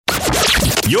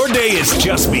Your day has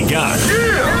just begun.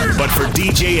 Yeah. But for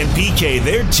DJ and PK,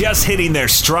 they're just hitting their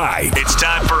stride. It's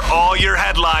time for all your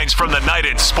headlines from the night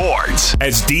in sports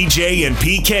as DJ and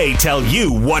PK tell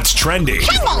you what's trending.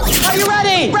 Are you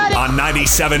ready? On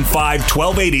 97.5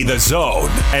 1280 The Zone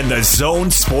and The Zone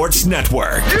Sports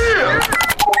Network. Yeah.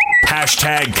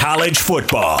 Hashtag college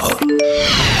football.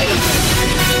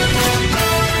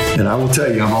 And I will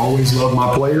tell you, I've always loved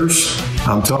my players.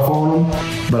 I'm tough on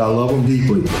them, but I love them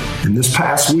deeply. And this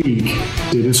past week,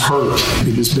 it has hurt.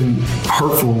 It has been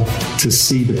hurtful to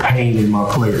see the pain in my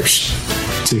players,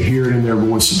 to hear it in their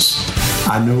voices.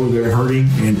 I know they're hurting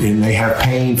and they have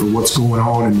pain for what's going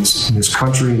on in this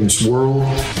country, in this world.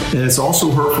 And it's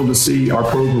also hurtful to see our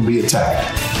program be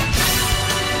attacked.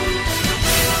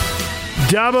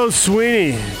 Dabo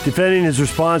Swinney defending his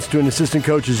response to an assistant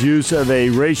coach's use of a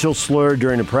racial slur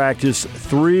during a practice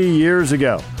 3 years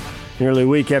ago. Nearly a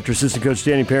week after assistant coach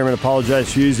Danny Perriman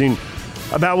apologized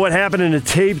about what happened in a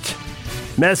taped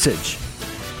message.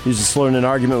 He used a slur in an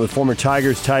argument with former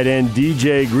Tigers tight end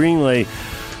DJ Greenlee.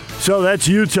 So that's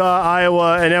Utah,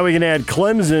 Iowa, and now we can add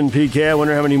Clemson, PK. I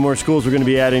wonder how many more schools we're going to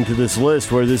be adding to this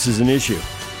list where this is an issue.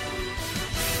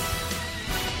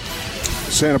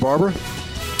 Santa Barbara?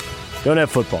 Don't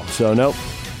have football, so nope.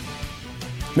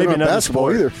 Maybe not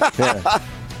basketball either. Yeah.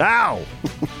 Ow!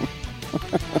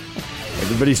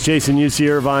 Everybody's chasing UC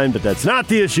Irvine, but that's not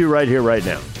the issue right here, right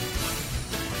now.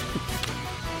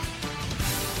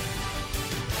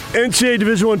 NCAA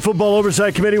Division I Football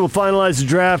Oversight Committee will finalize the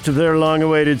draft of their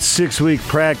long-awaited 6-week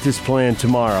practice plan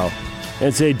tomorrow.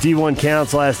 NCAA D1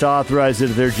 Council has to authorize it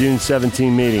at their June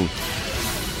 17 meeting.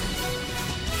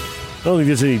 I don't think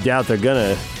there's any doubt they're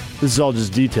going to. This is all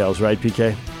just details, right,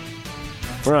 PK?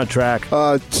 We're on track.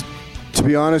 To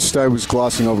be honest, I was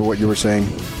glossing over what you were saying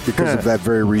because of that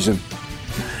very reason.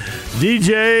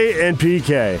 DJ and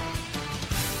PK.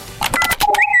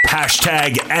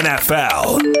 Hashtag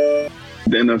NFL.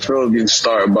 The NFL is getting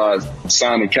started by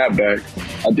signing Cat back.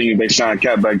 I think if they sign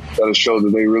Cat back, that'll show that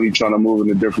they're really trying to move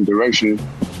in a different direction.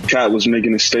 Cat was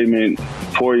making a statement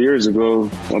 4 years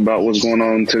ago about what's going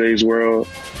on in today's world.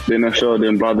 The NFL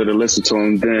didn't bother to listen to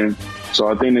him then. So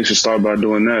I think they should start by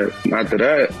doing that. After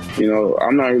that,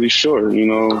 I'm not really sure,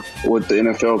 what the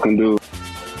NFL can do.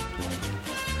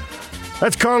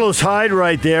 That's Carlos Hyde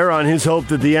right there on his hope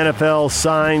that the NFL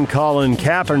sign Colin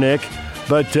Kaepernick.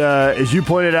 But as you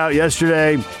pointed out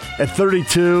yesterday, at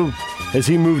 32, has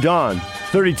he moved on?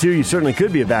 32, you certainly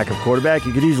could be a backup quarterback.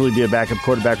 You could easily be a backup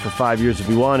quarterback for 5 years if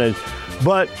you wanted.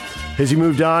 But has he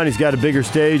moved on? He's got a bigger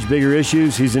stage, bigger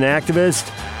issues. He's an activist,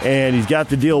 and he's got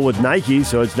the deal with Nike,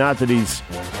 so it's not that he's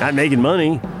not making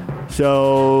money.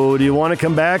 So do you want to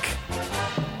come back?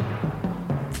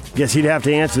 Guess he'd have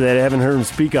to answer that. I haven't heard him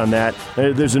speak on that.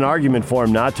 There's an argument for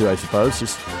him not to, I suppose.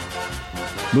 Just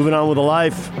moving on with a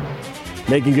life,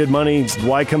 making good money.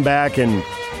 Why come back? And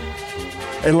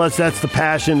unless that's the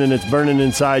passion and it's burning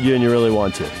inside you and you really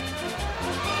want to.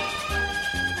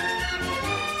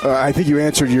 I think you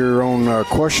answered your own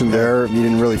question there. You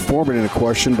didn't really form it in a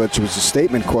question, but it was a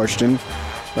statement question.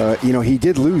 He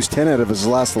did lose 10 out of his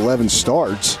last 11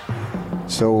 starts.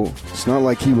 So it's not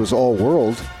like he was all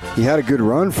world. He had a good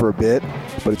run for a bit,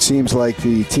 but it seems like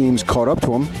the team's caught up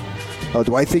to him.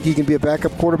 Do I think he can be a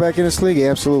backup quarterback in this league?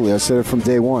 Absolutely. I said it from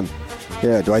day one.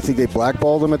 Yeah, do I think they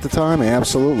blackballed him at the time?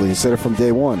 Absolutely. I said it from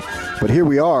day one. But here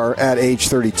we are at age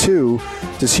 32.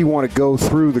 Does he want to go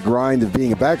through the grind of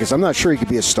being a backup? I'm not sure he could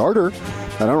be a starter.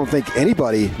 I don't think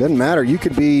anybody, doesn't matter. You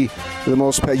could be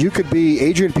you could be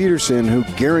Adrian Peterson, who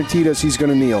guaranteed us he's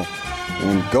going to kneel.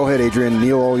 And go ahead, Adrian,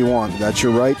 kneel all you want. That's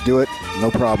your right. Do it. No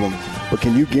problem. But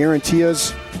can you guarantee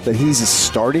us that he's a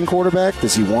starting quarterback?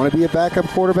 Does he want to be a backup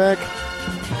quarterback?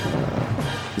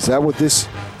 Is that what this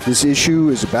issue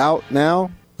is about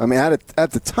now? I mean,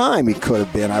 at the time he could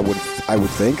have been. I would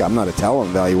think. I'm not a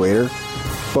talent evaluator,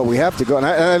 but we have to go. And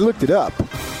I looked it up.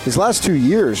 His last 2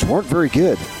 years weren't very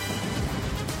good.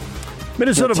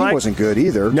 Minnesota the team wasn't good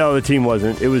either. No, the team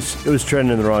wasn't. It was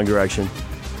trending in the wrong direction.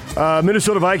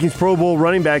 Minnesota Vikings Pro Bowl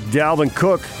running back Dalvin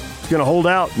Cook is going to hold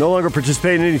out, no longer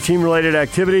participate in any team-related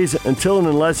activities until and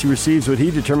unless he receives what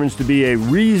he determines to be a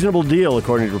reasonable deal,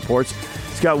 according to reports.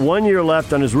 He's got 1 year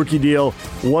left on his rookie deal,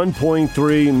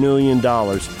 $1.3 million.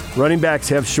 Running backs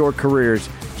have short careers.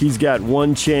 He's got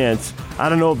one chance. I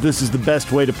don't know if this is the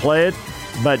best way to play it,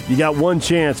 but you got one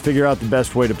chance. Figure out the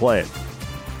best way to play it.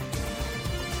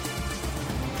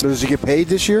 Does he get paid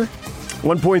this year?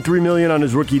 $1.3 million on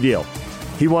his rookie deal.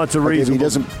 He wants a reasonable.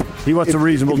 He wants a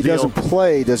reasonable deal. If he doesn't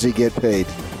play, does he get paid?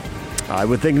 I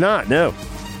would think not. No.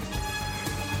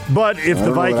 But if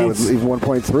the Vikings leave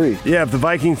 1.3, if the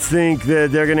Vikings think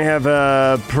that they're going to have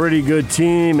a pretty good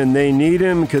team and they need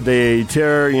him, could they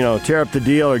tear up the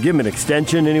deal or give him an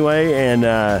extension anyway? And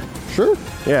sure,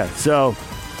 yeah. So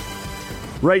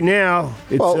right now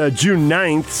it's June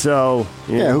 9th, so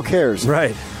who cares?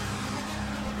 Right.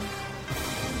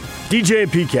 DJ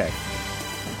and PK.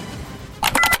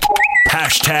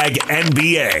 Hashtag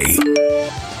NBA.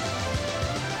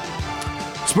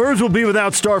 Spurs will be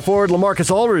without star forward LaMarcus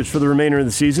Aldridge for the remainder of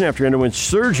the season after he underwent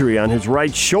surgery on his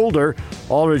right shoulder.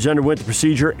 Aldridge underwent the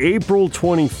procedure April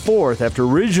 24th after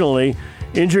originally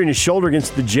injuring his shoulder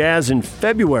against the Jazz in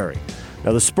February.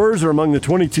 Now, the Spurs are among the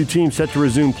 22 teams set to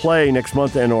resume play next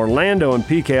month in Orlando. And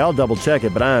PK, I'll double-check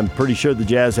it, but I'm pretty sure the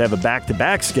Jazz have a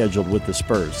back-to-back scheduled with the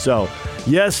Spurs. So,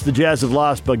 yes, the Jazz have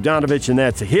lost Bogdanović, and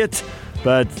that's a hit,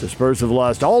 but the Spurs have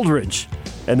lost Aldridge,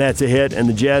 and that's a hit, and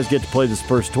the Jazz get to play the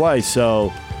Spurs twice.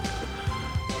 So,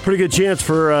 pretty good chance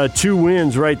for 2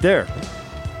 wins right there.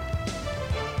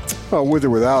 Well, with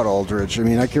or without Aldridge. I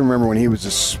mean, I can remember when he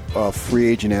was a free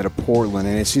agent out of Portland,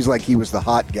 and it seems like he was the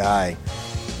hot guy.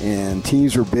 And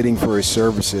teams were bidding for his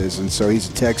services, and so he's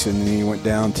a Texan, and he went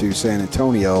down to San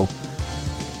Antonio.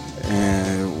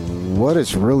 And what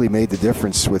has really made the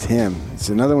difference with him? It's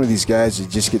another one of these guys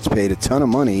that just gets paid a ton of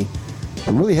money,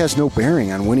 but really has no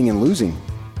bearing on winning and losing.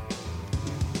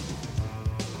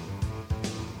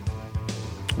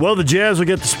 Well, the Jazz will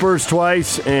get the Spurs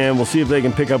twice, and we'll see if they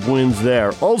can pick up wins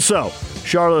there. Also,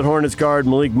 Charlotte Hornets guard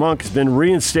Malik Monk has been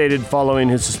reinstated following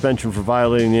his suspension for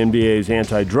violating the NBA's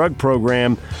anti-drug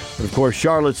program. But, of course,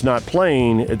 Charlotte's not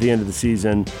playing at the end of the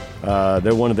season.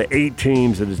 They're one of the 8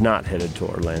 teams that is not headed to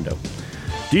Orlando.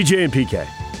 DJ and PK.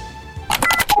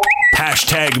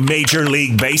 Hashtag Major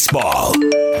League Baseball.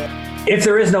 If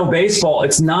there is no baseball,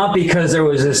 it's not because there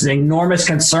was this enormous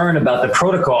concern about the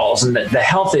protocols and the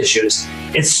health issues.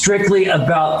 It's strictly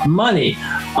about money.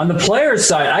 On the players'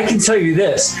 side, I can tell you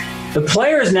this. The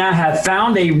players now have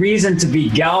found a reason to be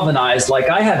galvanized like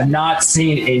I have not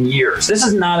seen in years. This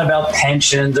is not about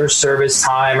pensions or service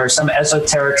time or some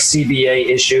esoteric CBA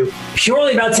issue,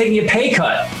 purely about taking a pay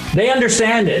cut. They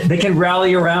understand it. They can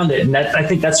rally around it, and I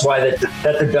think that's why that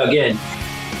they're dug in.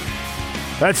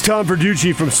 That's Tom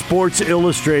Verducci from Sports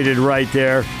Illustrated right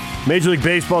there. Major League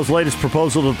Baseball's latest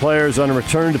proposal to the players on a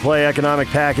return-to-play economic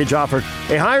package offered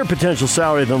a higher potential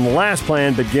salary than the last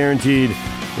plan, but guaranteed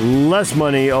less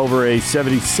money over a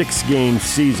 76-game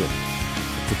season.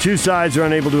 The two sides are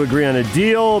unable to agree on a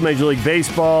deal. Major League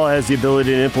Baseball has the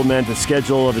ability to implement a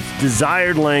schedule of its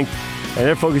desired length, and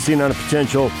they're focusing on a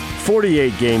potential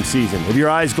 48-game season. Have your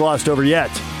eyes glossed over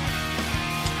yet?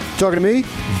 Talking to me?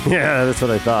 Yeah, that's what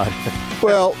I thought.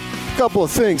 Well, a couple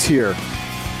of things here.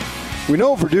 We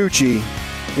know Verducci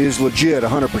is legit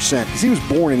 100% because he was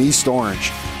born in East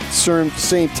Orange,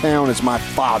 same town as my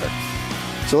father.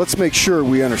 So let's make sure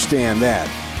we understand that.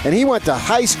 And he went to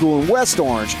high school in West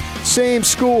Orange, same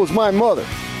school as my mother.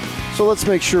 So let's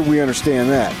make sure we understand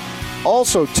that.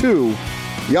 Also, too,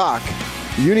 Yak,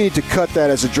 you need to cut that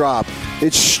as a drop.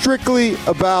 It's strictly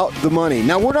about the money.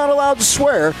 Now, we're not allowed to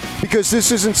swear because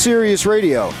this isn't serious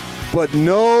radio, but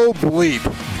no bleep.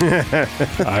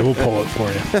 I will pull it for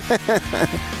you.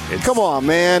 Come on,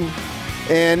 man.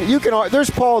 And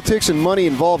there's politics and money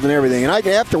involved in everything. And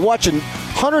after watching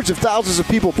hundreds of thousands of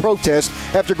people protest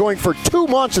after going for 2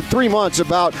 months and 3 months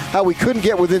about how we couldn't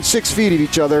get within 6 feet of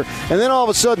each other, and then all of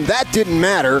a sudden that didn't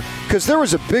matter because there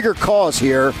was a bigger cause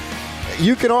here.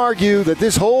 You can argue that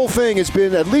this whole thing has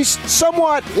been at least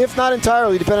somewhat, if not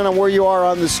entirely, depending on where you are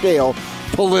on the scale,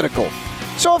 political.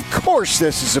 So of course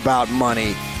this is about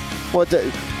money. I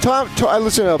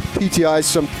listen to PTI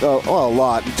a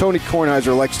lot. Tony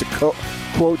Kornheiser likes to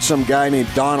quote some guy named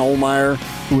Don Ohlmeyer,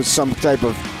 who was some type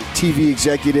of TV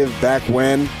executive back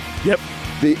when. Yep.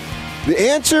 The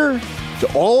answer to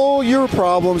all your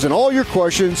problems and all your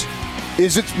questions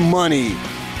is it's money.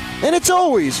 And it's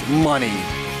always money.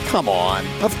 Come on.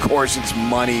 Of course it's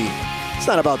money. It's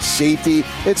not about safety.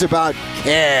 It's about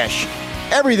cash.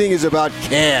 Everything is about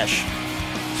cash.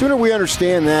 The sooner we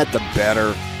understand that, the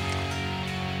better.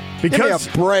 Give me a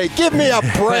break. Give me a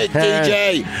break,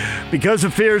 DJ. Because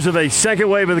of fears of a second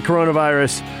wave of the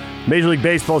coronavirus, Major League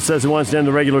Baseball says it wants to end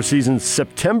the regular season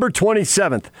September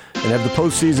 27th and have the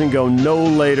postseason go no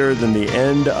later than the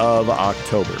end of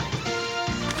October.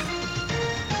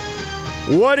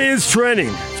 What is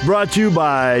trending? It's brought to you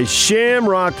by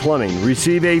Shamrock Plumbing.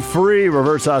 Receive a free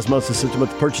reverse osmosis system with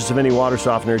the purchase of any water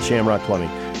softener at Shamrock Plumbing.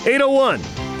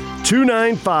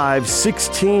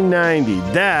 801-295-1690.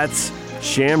 That's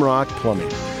Shamrock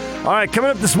Plumbing. All right, coming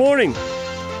up this morning,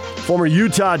 former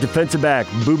Utah defensive back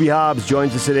Boobie Hobbs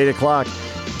joins us at 8 o'clock.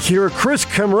 Chris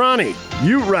Kamrani,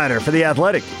 Ute Rider for The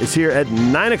Athletic, is here at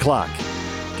 9 o'clock.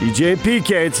 DJ and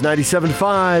PK, it's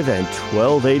 97.5 and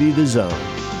 1280 The Zone.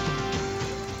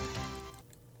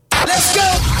 Let's go!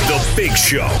 The Big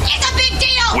Show. It's a big deal!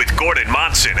 With Gordon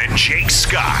Monson and Jake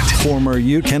Scott. Former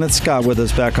Ute Kenneth Scott with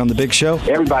us back on The Big Show.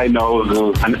 Everybody knows it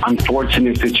was an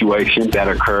unfortunate situation that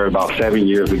occurred about 7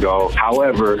 years ago.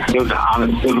 However, it was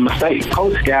a mistake.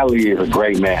 Coach Scalley is a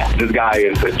great man. This guy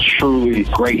is a truly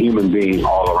great human being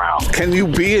all around. Can you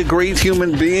be a great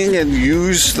human being and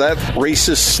use that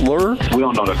racist slur? We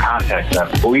don't know the context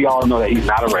of it, but we all know that he's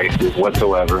not a racist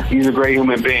whatsoever. He's a great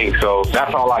human being, so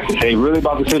that's all I can say really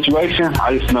about the situation.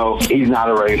 I just know he's not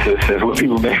a racist. That's what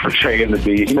people may portray him to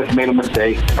be. He just made a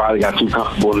mistake, probably got too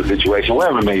comfortable in the situation,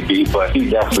 whatever it may be, but he's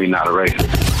definitely not a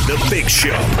racist. The Big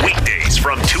Show, weekdays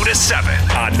from 2 to 7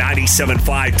 on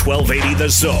 97.5, 1280 The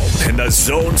Zone and The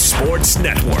Zone Sports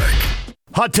Network.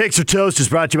 Hot Takes or Toast is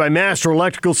brought to you by Master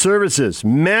Electrical Services.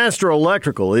 Master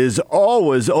Electrical is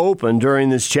always open during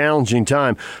this challenging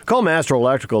time. Call Master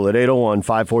Electrical at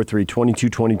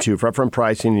 801-543-2222 for upfront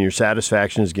pricing, and your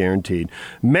satisfaction is guaranteed.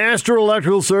 Master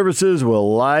Electrical Services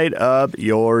will light up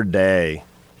your day.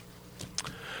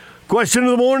 Question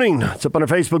of the morning. It's up on our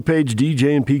Facebook page,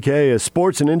 DJ and PK. As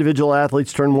sports and individual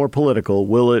athletes turn more political,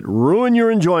 will it ruin your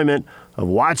enjoyment of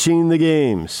watching the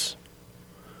games?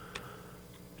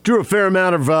 Drew a fair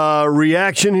amount of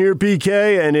reaction here,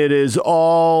 PK, and it is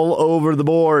all over the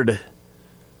board.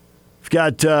 We've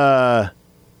got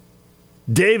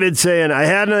David saying, I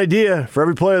had an idea for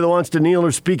every player that wants to kneel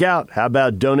or speak out. How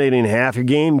about donating half your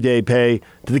game day pay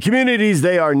to the communities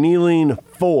they are kneeling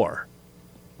for?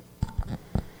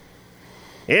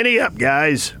 Ante up,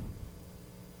 guys.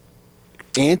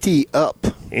 Ante up.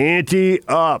 Ante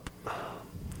up.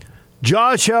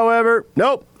 Josh, however,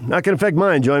 nope, not going to affect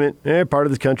my enjoyment. They're part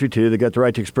of this country, too. They got the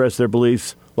right to express their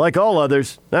beliefs. Like all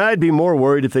others, I'd be more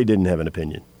worried if they didn't have an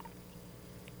opinion.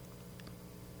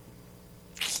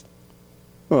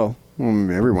 Well,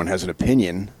 everyone has an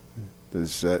opinion.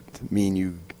 Does that mean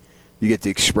you get to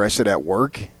express it at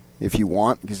work if you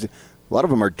want? Because a lot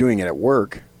of them are doing it at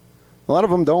work. A lot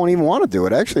of them don't even want to do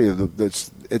it. Actually,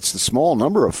 it's the small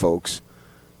number of folks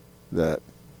that...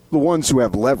 The ones who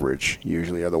have leverage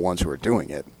usually are the ones who are doing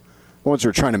it. The ones who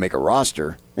are trying to make a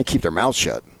roster and keep their mouth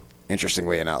shut,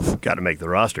 interestingly enough. Got to make the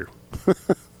roster.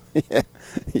 Yeah.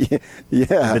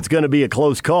 If it's going to be a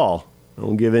close call,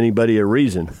 don't give anybody a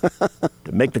reason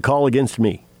to make the call against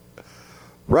me.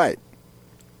 Right.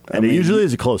 And it usually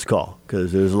is a close call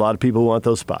because there's a lot of people who want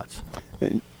those spots.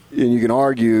 And you can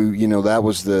argue, that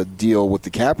was the deal with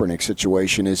the Kaepernick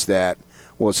situation is that,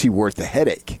 well, is he worth the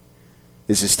headache?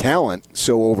 Is his talent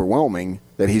so overwhelming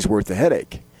that he's worth the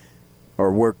headache?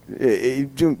 Or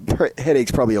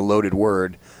headache's probably a loaded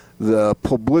word. The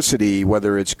publicity,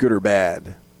 whether it's good or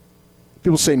bad.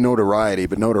 People say notoriety,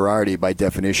 but notoriety by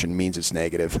definition means it's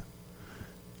negative.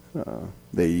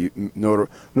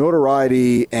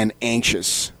 Notoriety and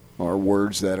anxious are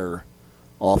words that are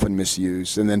often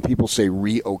misused. And then people say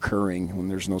reoccurring when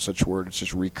there's no such word. It's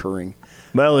just recurring.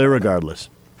 Well, irregardless.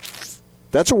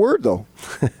 That's a word, though.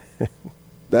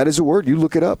 That is a word. You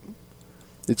look it up.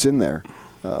 It's in there.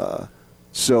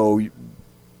 So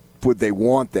would they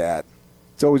want that?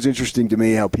 It's always interesting to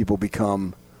me how people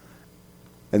become,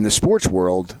 in the sports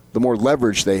world, the more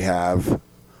leverage they have,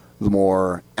 the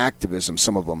more activism,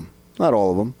 some of them, not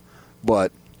all of them,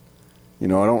 but, I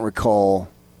don't recall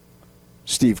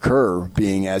Steve Kerr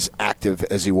being as active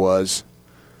as he was,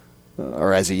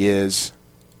 or as he is.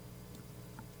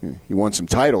 He won some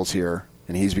titles here.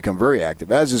 And he's become very active,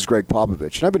 as is Greg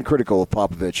Popovich. And I've been critical of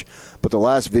Popovich, but the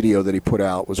last video that he put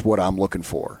out was what I'm looking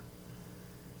for.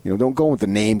 Don't go with the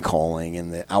name calling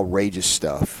and the outrageous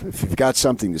stuff. If you've got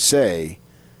something to say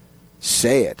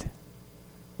it.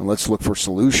 And let's look for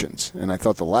solutions. And I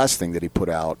thought the last thing that he put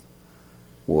out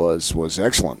was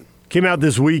excellent. Came out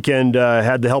this weekend,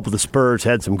 had the help of the Spurs,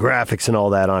 had some graphics and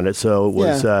all that on it. So it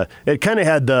was it kind of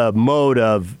had the mode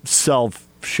of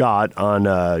self-shot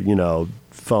on,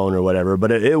 phone or whatever,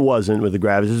 but it wasn't with the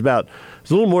graphics. It was a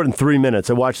little more than 3 minutes.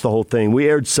 I watched the whole thing. We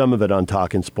aired some of it on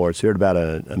Talking Sports. We aired about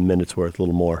a minute's worth, a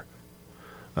little more.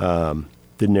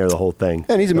 Didn't air the whole thing.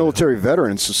 And he's a military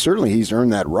veteran, so certainly he's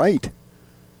earned that right.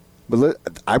 But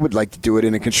I would like to do it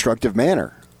in a constructive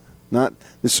manner. Not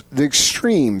this. The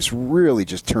extremes really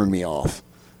just turn me off,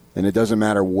 and it doesn't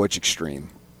matter which extreme.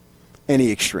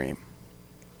 Any extreme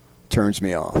turns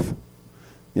me off.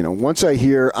 Once I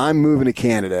hear I'm moving to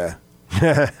Canada,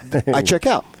 I check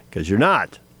out. Because you're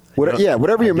not.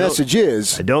 Whatever your message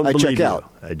is, I check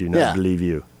out. I do not believe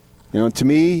you. To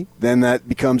me, then that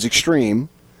becomes extreme,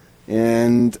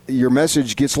 and your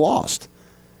message gets lost.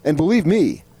 And believe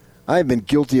me, I've been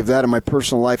guilty of that in my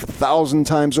personal life 1,000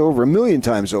 times over, 1,000,000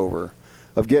 times over,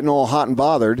 of getting all hot and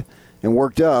bothered and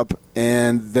worked up,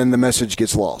 and then the message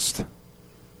gets lost.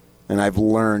 And I've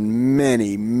learned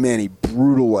many, many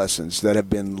brutal lessons that have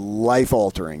been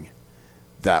life-altering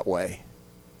that way.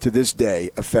 To this day,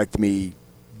 affect me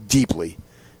deeply.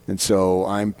 And so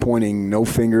I'm pointing no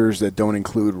fingers that don't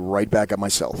include right back at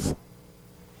myself.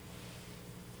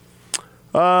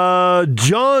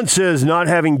 John says not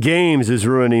having games is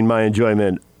ruining my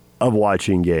enjoyment of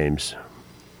watching games.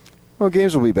 Well,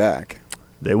 games will be back.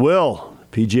 They will.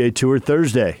 PGA Tour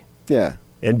Thursday. Yeah.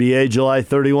 NBA July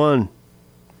 31.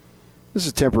 This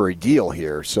is a temporary deal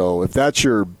here. So if that's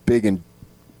your big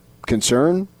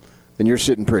concern, then you're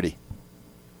sitting pretty.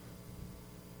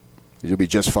 You'll be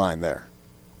just fine there.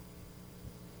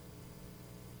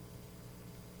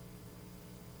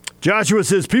 Joshua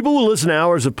says people will listen to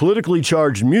hours of politically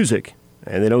charged music,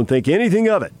 and they don't think anything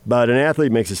of it. But an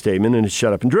athlete makes a statement and it's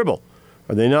shut up and dribble.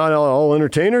 Are they not all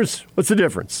entertainers? What's the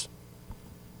difference?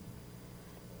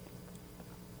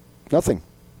 Nothing.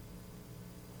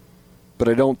 But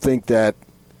I don't think that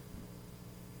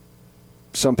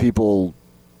some people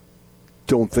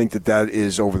don't think that that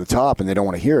is over the top and they don't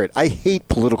want to hear it. I hate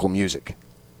political music.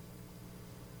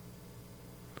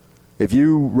 If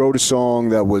you wrote a song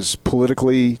that was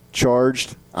politically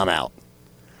charged, I'm out.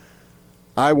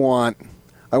 I want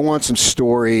some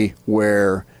story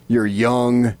where you're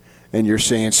young and you're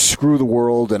saying, screw the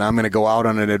world and I'm going to go out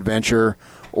on an adventure,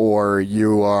 or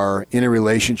you are in a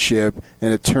relationship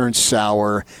and it turns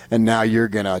sour and now you're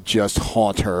going to just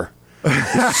haunt her.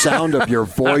 The sound of your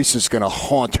voice is going to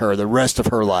haunt her the rest of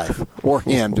her life, or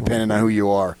him, depending on who you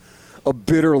are. A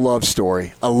bitter love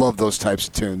story. I love those types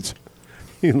of tunes.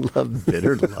 You love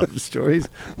bitter love stories?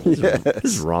 What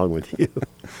is wrong with you?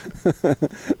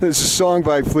 There's a song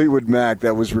by Fleetwood Mac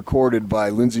that was recorded by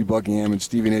Lindsey Buckingham and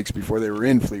Stevie Nicks before they were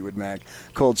in Fleetwood Mac,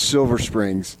 called Silver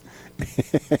Springs.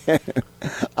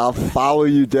 I'll follow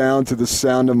you down to the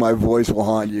sound of my voice will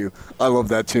haunt you. I love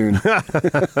that tune.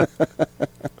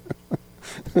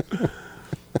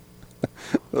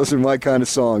 Those are my kind of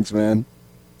songs, man.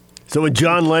 So when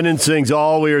John Lennon sings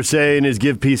 "All We Are Saying Is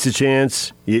Give Peace a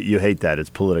Chance," you hate that. It's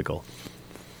political.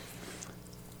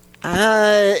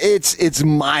 It's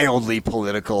mildly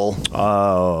political.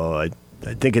 Oh,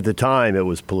 I think at the time it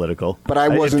was political. But I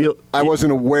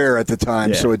wasn't aware at the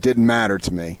time, so it didn't matter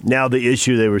to me. Now the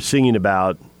issue they were singing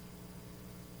about,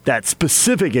 that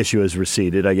specific issue has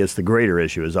receded. I guess the greater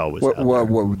issue is always what,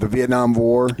 the Vietnam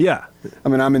War? Yeah. I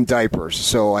mean, I'm in diapers,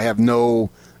 so I have no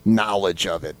knowledge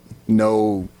of it.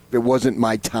 No, it wasn't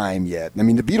my time yet. I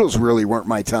mean, the Beatles really weren't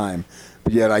my time,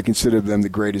 but yet I consider them the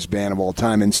greatest band of all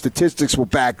time, and statistics will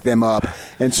back them up.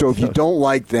 And so if you don't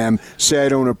like them, say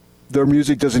their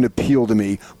music doesn't appeal to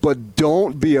me, but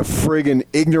don't be a friggin'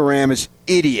 ignoramus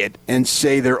idiot and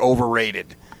say they're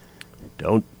overrated.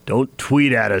 Don't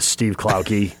tweet at us, Steve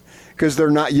Klauke. Because they're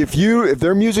not. If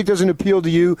their music doesn't appeal to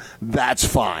you, that's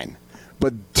fine.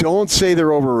 But don't say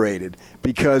they're overrated,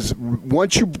 because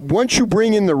once you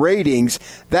bring in the ratings,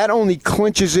 that only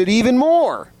clinches it even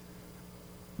more.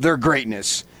 Their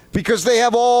greatness, because they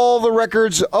have all the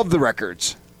records of the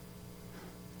records.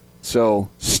 So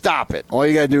stop it. All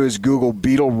you got to do is Google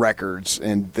Beatle records,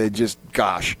 and they just,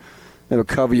 gosh, it'll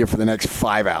cover you for the next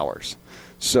 5 hours.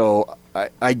 So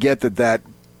I get that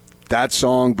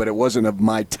song, but it wasn't of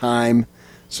my time,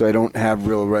 so I don't have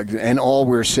real records. And all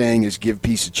we're saying is give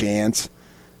peace a chance.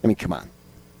 I mean, come on.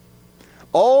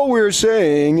 All we're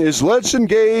saying is let's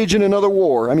engage in another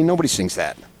war. I mean, nobody sings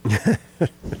that.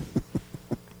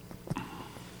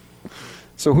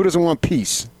 So who doesn't want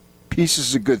peace? Peace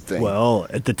is a good thing. Well,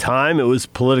 at the time, it was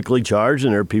politically charged,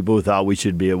 and there are people who thought we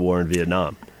should be at war in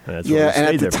Vietnam. And and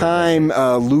at the time,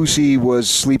 Lucy was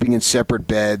sleeping in separate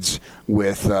beds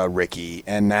with Ricky,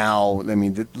 and now, I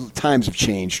mean, the times have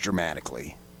changed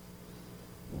dramatically.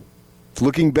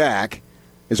 Looking back,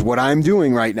 is what I'm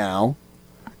doing right now,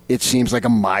 it seems like a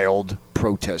mild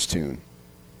protest tune.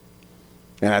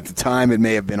 And at the time, it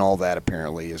may have been all that,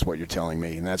 apparently, is what you're telling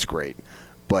me, and that's great.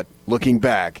 But looking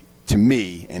back, to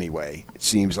me, anyway, it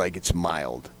seems like it's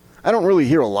mild. I don't really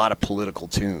hear a lot of political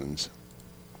tunes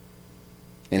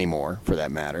anymore, for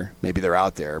that matter. Maybe they're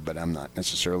out there, but I'm not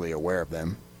necessarily aware of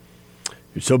them.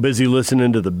 You're so busy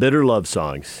listening to the bitter love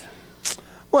songs.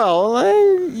 Well,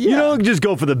 you don't just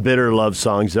go for the bitter love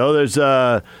songs, though. There's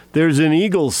an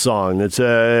Eagles song. It's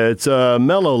a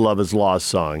mellow Love Is Lost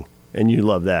song, and you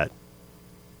love that.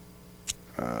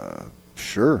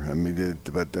 Sure. I mean,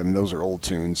 those are old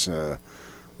tunes. A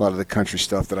lot of the country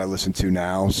stuff that I listen to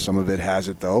now, some of it has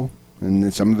it, though, and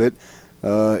then some of it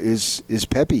is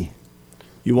peppy.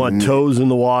 You want Toes in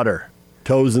the Water.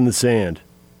 Toes in the sand.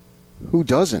 Who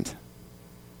doesn't?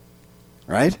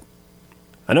 Right?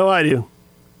 I know I do.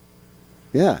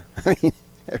 Yeah. I mean,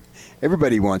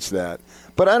 everybody wants that.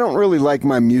 But I don't really like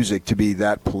my music to be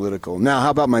that political. Now, how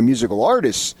about my musical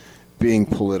artists being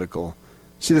political?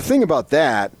 See, the thing about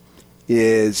that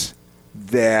is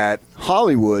that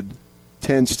Hollywood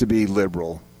tends to be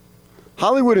liberal.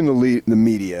 Hollywood and the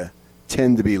media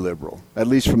tend to be liberal, at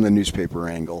least from the newspaper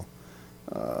angle.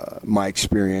 My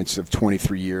experience of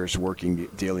 23 years working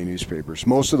daily newspapers,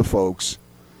 most of the folks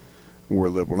were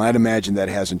liberal. And I'd imagine that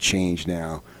hasn't changed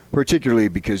now, particularly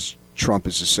because Trump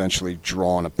has essentially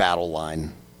drawn a battle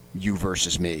line, you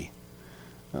versus me.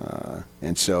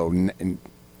 And so,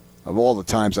 of all the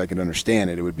times I could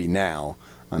understand it, it would be now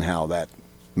on how that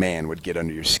man would get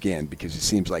under your skin, because it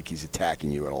seems like he's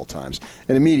attacking you at all times.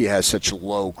 And the media has such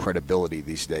low credibility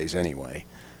these days anyway.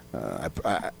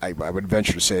 I would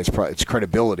venture to say its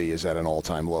credibility is at an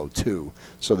all-time low, too.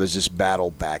 So there's this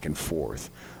battle back and forth.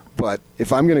 But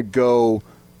if I'm going to go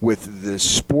with the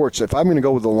sports, if I'm going to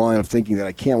go with the line of thinking that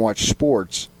I can't watch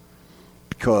sports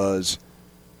because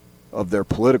of their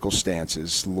political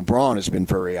stances, LeBron has been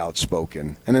very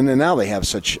outspoken. And then now they have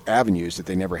such avenues that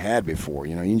they never had before.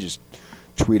 You can just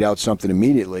tweet out something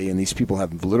immediately, and these people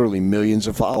have literally millions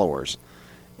of followers.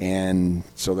 And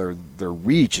so their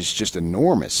reach is just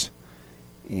enormous.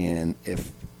 And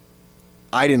if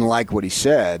I didn't like what he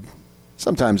said,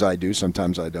 sometimes I do,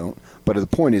 sometimes I don't. But the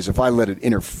point is, if I let it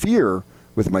interfere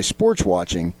with my sports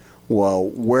watching, well,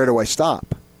 where do I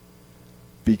stop?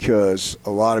 Because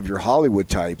a lot of your Hollywood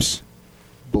types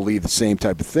believe the same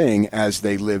type of thing as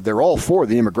they live. They're all for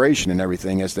the immigration and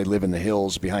everything as they live in the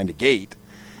hills behind a gate.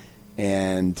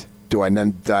 And do I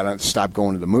then stop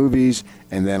going to the movies?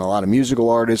 And then a lot of musical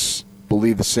artists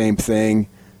believe the same thing.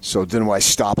 So then do I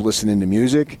stop listening to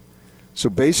music? So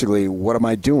basically, what am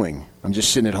I doing? I'm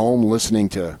just sitting at home listening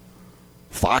to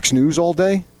Fox News all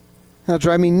day? That'll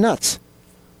drive me nuts.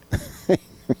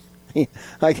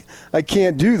 I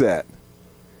can't do that.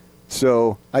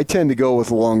 So I tend to go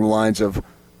with along the lines of,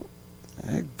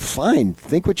 fine,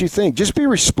 think what you think. Just be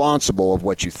responsible of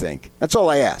what you think. That's all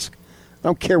I ask. I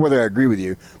don't care whether I agree with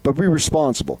you, but be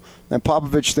responsible. That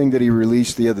Popovich thing that he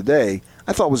released the other day,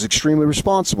 I thought was extremely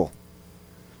responsible.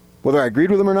 Whether I agreed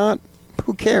with him or not,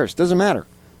 who cares? Doesn't matter.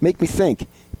 Make me think. He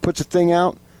puts a thing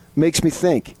out, makes me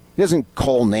think. He doesn't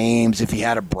call names if he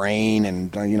had a brain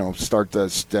and, start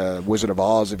the Wizard of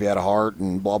Oz if he had a heart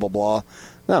and blah, blah, blah.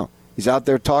 No. He's out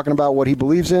there talking about what he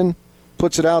believes in,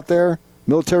 puts it out there.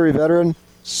 Military veteran,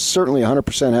 certainly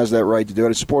 100% has that right to do it.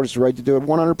 His support has the right to do it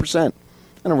 100%.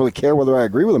 I don't really care whether I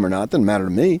agree with them or not. It doesn't matter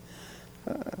to me.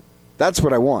 That's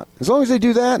what I want. As long as they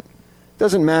do that, it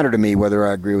doesn't matter to me whether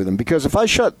I agree with them. Because if I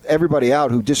shut everybody out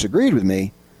who disagreed with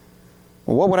me,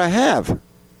 well, what would I have?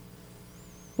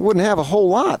 I wouldn't have a whole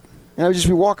lot. And I would just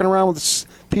be walking around with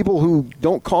people who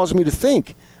don't cause me to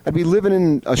think. I'd be living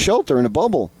in a shelter, in a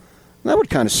bubble. And that would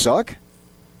kind of suck.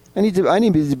 I need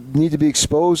to be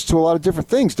exposed to a lot of different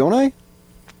things, don't I?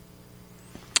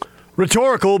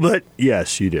 Rhetorical, but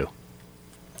yes, you do.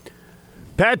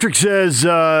 Patrick says,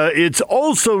 it's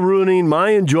also ruining my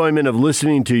enjoyment of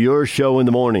listening to your show in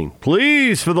the morning.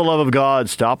 Please, for the love of God,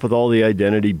 stop with all the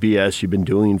identity BS you've been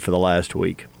doing for the last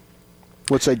week.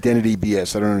 What's identity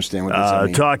BS? I don't understand what that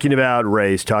means. Talking about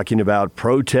race, talking about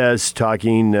protests,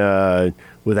 talking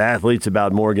with athletes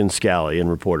about Morgan Scalley and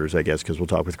reporters, I guess, because we'll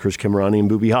talk with Chris Kimmerani and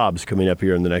Booby Hobbs coming up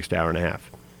here in the next hour and a half.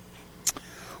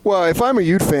 Well, if I'm a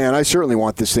Ute fan, I certainly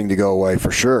want this thing to go away for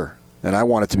sure. And I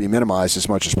want it to be minimized as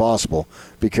much as possible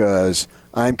because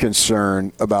I'm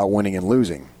concerned about winning and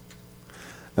losing.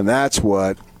 And that's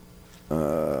what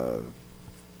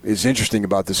is interesting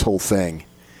about this whole thing.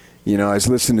 I was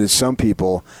listening to some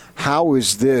people. How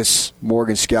is this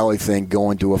Morgan Scalley thing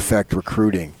going to affect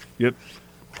recruiting? Yep.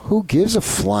 Who gives a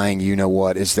flying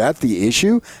you-know-what? Is that the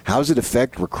issue? How does it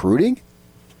affect recruiting?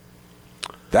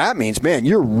 That means, man,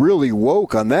 you're really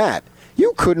woke on that.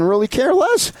 You couldn't really care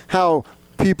less how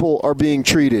people are being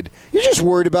treated. You're just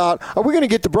worried about, are we going to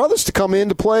get the brothers to come in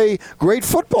to play great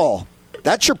football?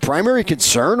 That's your primary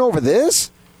concern over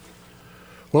this?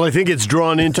 Well, I think it's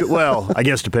drawn into, well, I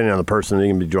guess depending on the person, they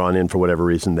can be drawn in for whatever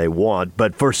reason they want.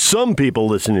 But for some people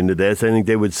listening to this, I think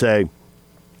they would say,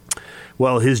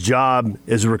 well, his job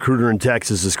as a recruiter in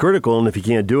Texas is critical, and if he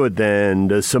can't do it, then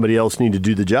does somebody else need to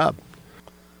do the job?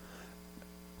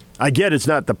 I get it's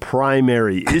not the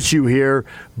primary issue here,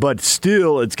 but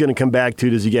still it's going to come back to,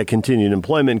 does he get continued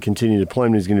employment? Continued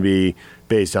employment is going to be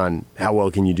based on how well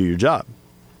can you do your job.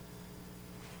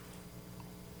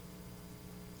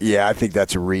 Yeah, I think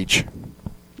that's a reach.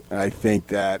 I think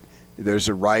that there's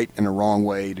a right and a wrong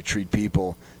way to treat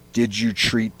people did you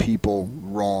treat people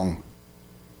wrong?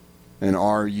 And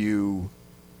are you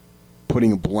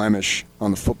putting a blemish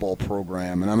on the football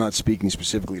program? And I'm not speaking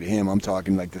specifically to him. I'm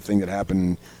talking like the thing that happened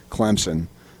in Clemson,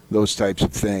 those types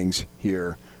of things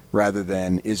here, rather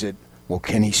than is it, well,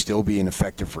 can he still be an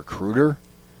effective recruiter?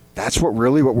 That's what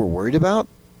we're worried about?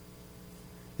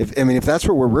 If that's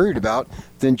what we're worried about,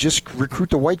 then just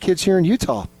recruit the white kids here in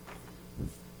Utah.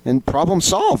 And problem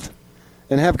solved.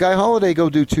 And have Guy Holiday go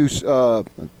do Tucson.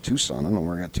 I don't know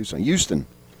where I got Tucson. Houston.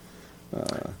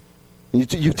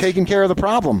 You've taken care of the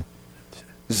problem.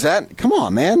 Come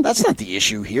on, man. That's not the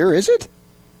issue here, is it?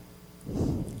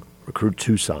 Recruit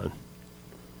Tucson.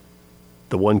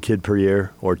 The one kid per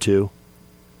year or two.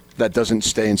 That doesn't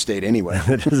stay in state anyway.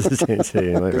 That doesn't stay in state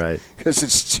anyway, right. Because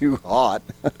it's too hot.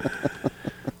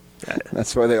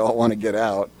 That's why they all want to get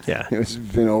out. Yeah. It's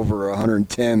been over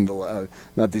 110,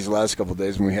 not these last couple of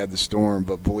days when we had the storm,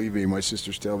 but believe me, my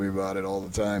sisters tell me about it all the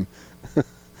time.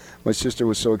 My sister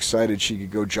was so excited she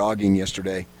could go jogging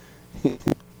yesterday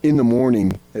in the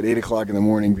morning at 8 o'clock in the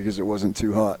morning because it wasn't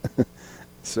too hot.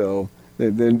 So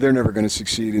they're never going to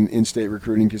succeed in in-state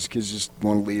recruiting because kids just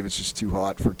want to leave. It's just too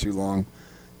hot for too long.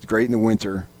 It's great in the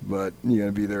winter, but you got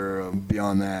to be there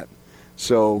beyond that.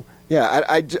 So, yeah,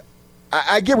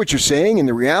 I get what you're saying, and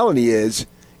the reality is,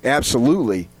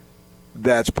 absolutely,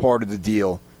 that's part of the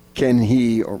deal. Can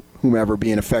he or whomever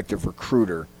be an effective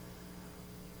recruiter?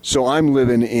 So I'm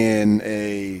living in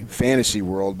a fantasy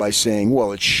world by saying,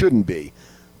 well, it shouldn't be,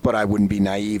 but I wouldn't be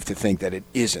naive to think that it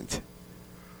isn't.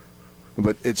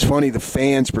 But it's funny, the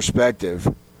fans' perspective,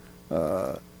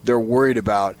 they're worried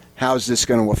about how's this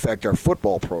going to affect our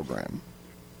football program?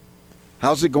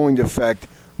 How's it going to affect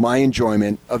my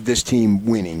enjoyment of this team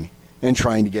winning and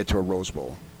trying to get to a Rose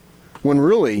Bowl? When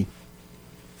really,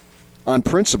 on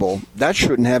principle, that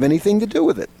shouldn't have anything to do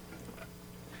with it.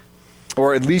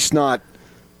 Or at least not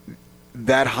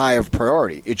that high of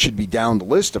priority. It should be down the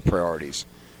list of priorities.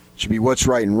 It should be what's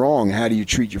right and wrong. How do you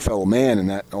treat your fellow man?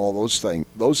 And that all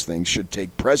those things should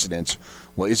take precedence.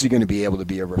 Well, is he going to be able to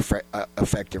be a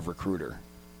effective recruiter?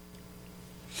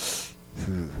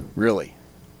 Really?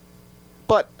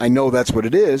 But I know that's what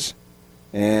it is.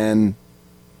 And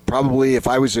probably if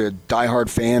I was a diehard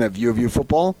fan of U of U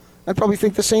football, I'd probably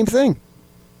think the same thing.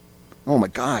 Oh, my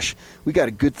gosh. We got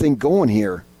a good thing going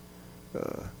here.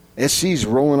 SC's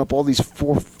rolling up all these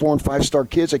 4 and 5-star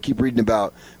kids I keep reading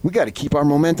about. We got to keep our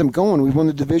momentum going. We've won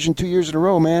the division 2 years in a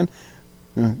row, man.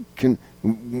 When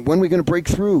are we going to break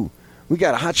through? We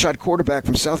got a hotshot quarterback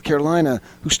from South Carolina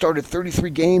who started 33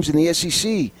 games in the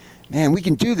SEC. Man, we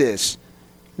can do this.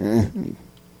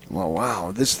 Well,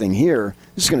 wow, this thing here,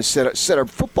 this is going to set our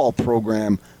football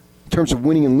program in terms of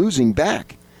winning and losing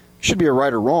back. It should be a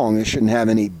right or wrong. It shouldn't have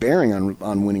any bearing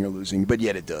on winning or losing, but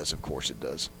yet it does. Of course it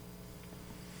does.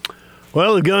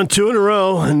 Well, they've gone 2 in a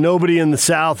row, and nobody in the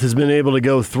South has been able to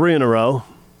go 3 in a row.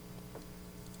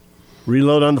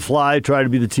 Reload on the fly, try to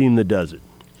be the team that does it.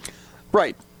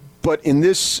 Right. But in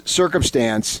this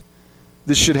circumstance,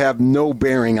 this should have no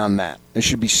bearing on that. It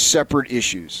should be separate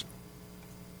issues.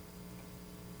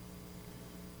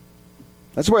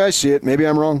 That's the way I see it. Maybe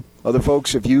I'm wrong. Other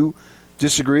folks, if you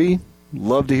disagree,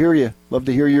 love to hear you. Love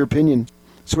to hear your opinion.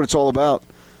 That's what it's all about.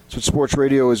 That's what sports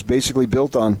radio is basically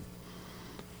built on.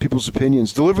 People's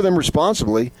opinions. Deliver them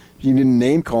responsibly. You need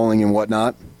name calling and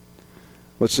whatnot.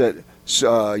 What's that?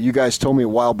 You guys told me a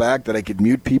while back that I could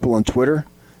mute people on Twitter.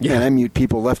 Yeah, and I mute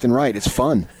people left and right. It's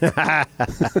fun.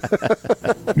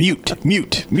 Mute.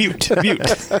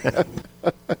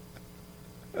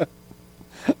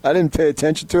 I didn't pay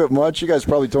attention to it much. You guys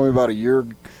probably told me about a year,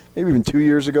 maybe even 2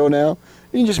 years ago now.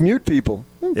 You can just mute people.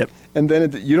 Yep. And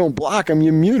then you don't block them,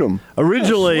 you mute them.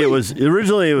 Originally, it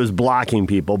was blocking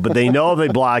people, but they know they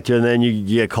blocked you, and then you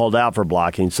get called out for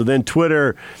blocking. So then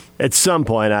Twitter, at some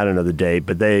point, I don't know the date,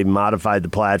 but they modified the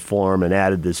platform and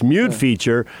added this mute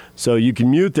feature, so you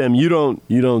can mute them. You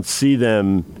don't see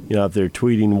them, if they're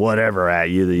tweeting whatever at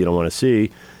you that you don't want to see,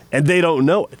 and they don't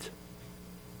know it.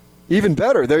 Even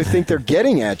better, they think they're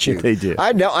getting at you. They do.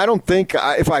 I don't think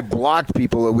if I blocked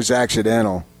people, it was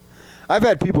accidental. I've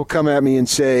had people come at me and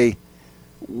say,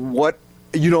 "What?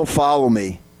 You don't follow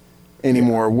me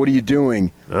anymore. What are you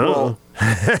doing?" Oh. Well,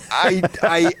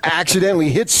 I accidentally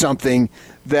hit something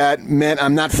that meant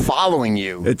I'm not following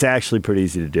you. It's actually pretty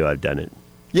easy to do. I've done it.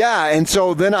 Yeah, and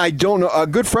so then I don't know. A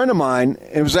good friend of mine,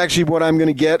 it was actually what I'm going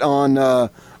to get on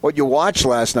what you watched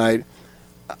last night.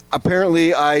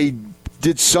 Apparently, I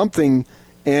did something,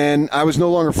 and I was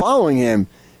no longer following him.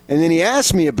 And then he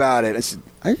asked me about it. I said,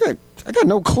 I got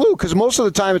no clue, because most of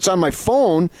the time it's on my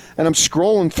phone, and I'm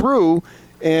scrolling through,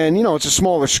 and, it's a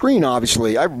smaller screen,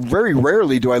 obviously. Very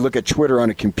rarely do I look at Twitter on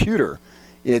a computer.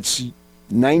 it's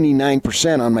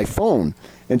 99% on my phone.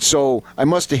 And so I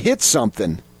must have hit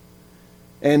something.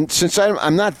 And since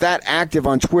I'm not that active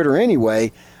on Twitter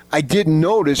anyway, I didn't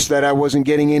notice that I wasn't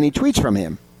getting any tweets from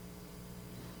him.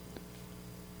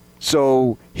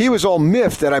 So he was all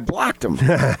miffed that I blocked him.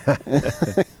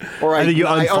 Or I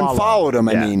unfollowed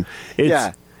him,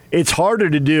 yeah. It's harder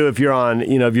to do if you're on,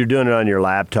 if you're doing it on your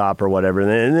laptop or whatever.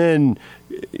 And then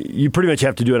you pretty much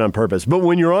have to do it on purpose. But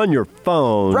when you're on your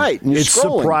phone, right, and it's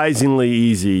scrolling. Surprisingly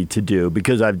easy to do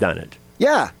because I've done it.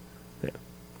 Yeah.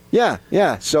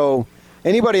 So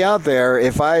anybody out there,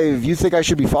 if you think I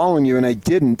should be following you and I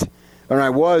didn't, or I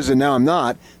was and now I'm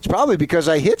not, it's probably because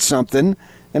I hit something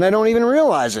and I don't even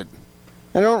realize it.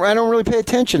 I don't really pay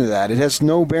attention to that. It has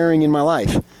no bearing in my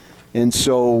life. And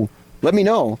so let me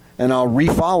know and I'll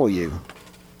refollow you.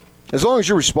 As long as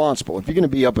you're responsible. If you're going to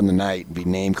be up in the night and be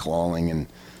name calling and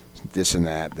this and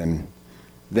that, then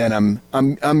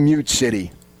I'm mute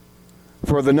city.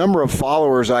 For the number of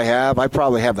followers I have, I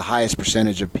probably have the highest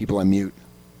percentage of people I mute.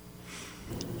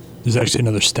 There's actually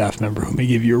another staff member who may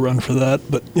give you a run for that,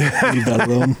 but leave that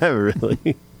alone.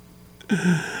 Really?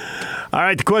 All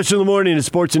right, the question of the morning is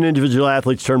sports and individual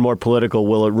athletes turn more political.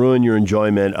 Will it ruin your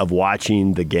enjoyment of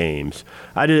watching the games?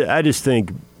 I just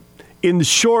think in the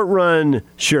short run,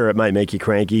 sure, it might make you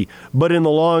cranky, but in the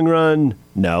long run,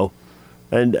 no.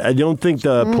 And I don't think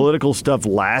the political stuff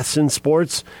lasts in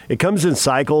sports. It comes in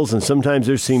cycles, and sometimes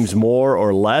there seems more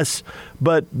or less.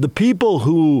 But the people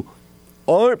who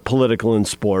aren't political in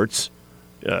sports,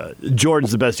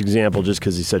 Jordan's the best example just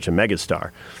because he's such a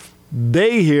megastar.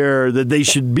 They hear that they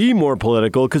should be more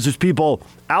political because there's people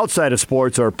outside of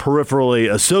sports or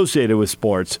peripherally associated with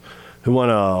sports who want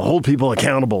to hold people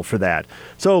accountable for that.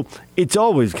 So it's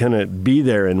always going to be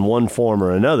there in one form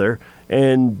or another.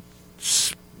 And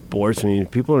sports,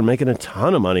 people are making a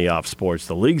ton of money off sports.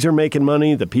 The leagues are making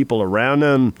money. The people around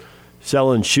them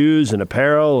selling shoes and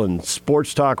apparel and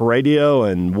sports talk radio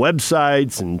and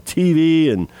websites and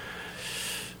TV. And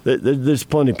there's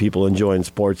plenty of people enjoying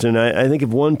sports. And I think if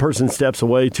one person steps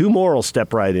away, two more will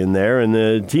step right in there, and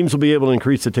the teams will be able to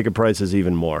increase the ticket prices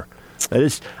even more.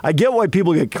 I get why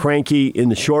people get cranky in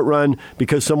the short run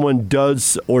because someone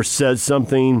does or says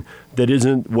something that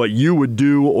isn't what you would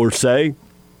do or say.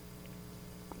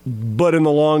 But in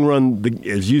the long run,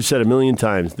 as you've said a million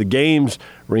times, the games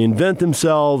reinvent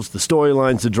themselves, the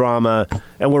storylines, the drama,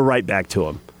 and we're right back to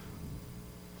them.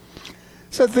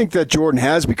 So I think that Jordan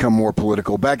has become more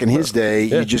political. Back in his day,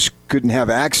 you just couldn't have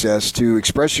access to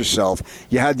express yourself.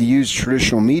 You had to use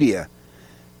traditional media,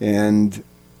 and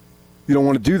you don't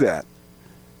want to do that.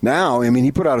 Now,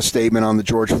 he put out a statement on the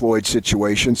George Floyd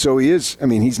situation, so he is,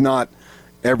 he's not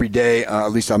every day, at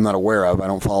least I'm not aware of. I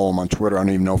don't follow him on Twitter. I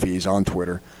don't even know if he's on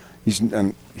Twitter.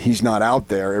 He's not out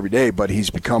there every day, but he's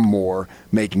become more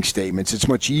making statements. It's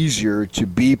much easier to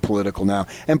be political now.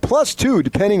 And plus, too,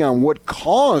 depending on what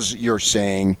cause you're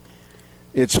saying,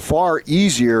 it's far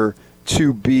easier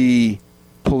to be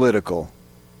political.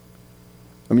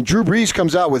 Drew Brees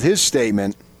comes out with his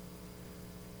statement,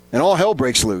 and all hell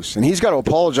breaks loose. And he's got to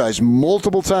apologize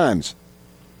multiple times.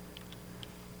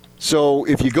 So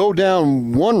if you go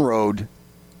down one road,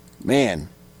 man,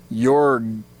 you're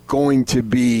going to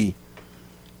be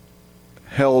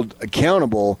held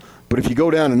accountable. But if you go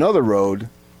down another road,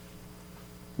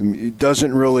 it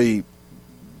doesn't really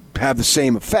have the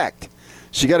same effect.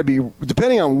 So you got to be,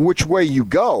 depending on which way you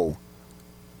go,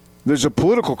 there's a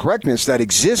political correctness that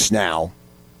exists now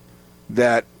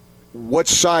that what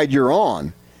side you're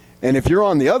on. And if you're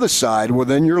on the other side, well,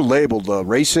 then you're labeled a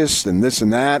racist and this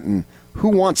and that. And who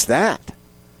wants that?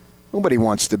 Nobody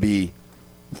wants to be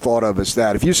thought of as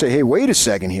that. If you say, hey, wait a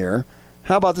second here,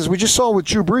 how about this? We just saw with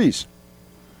Drew Brees.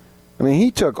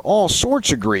 He took all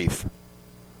sorts of grief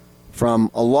from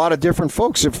a lot of different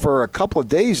folks for a couple of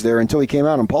days there until he came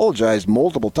out and apologized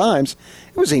multiple times.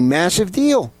 It was a massive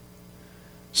deal.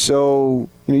 So,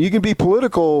 you can be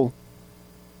political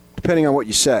depending on what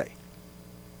you say.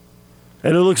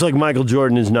 And it looks like Michael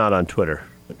Jordan is not on Twitter.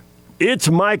 It's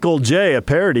Michael J, a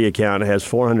parody account. It has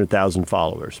 400,000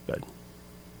 followers. But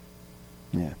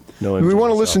yeah, no. We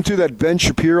want to listen to that Ben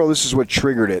Shapiro. This is what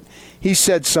triggered it. He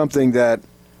said something that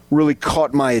really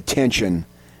caught my attention.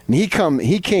 And he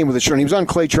came with a show. And he was on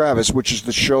Clay Travis, which is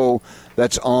the show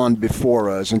that's on before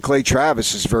us. And Clay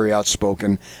Travis is very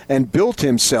outspoken and built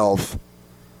himself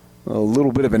a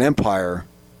little bit of an empire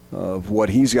of what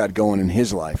he's got going in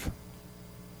his life.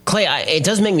 Clay, it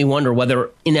does make me wonder whether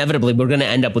inevitably we're going to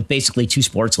end up with basically two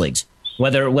sports leagues.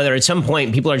 Whether at some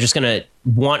point people are just going to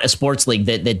want a sports league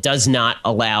that does not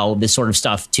allow this sort of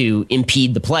stuff to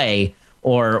impede the play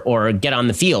or get on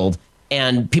the field.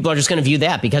 And people are just going to view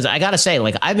that, because I got to say,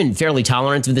 like, I've been fairly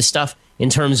tolerant of this stuff in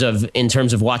terms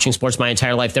of watching sports my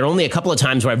entire life. There are only a couple of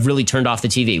times where I've really turned off the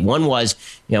TV. One was,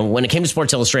 when it came to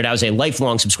Sports Illustrated, I was a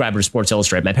lifelong subscriber to Sports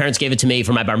Illustrated. My parents gave it to me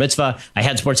for my bar mitzvah. I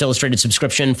had Sports Illustrated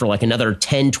subscription for like another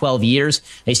 10, 12 years.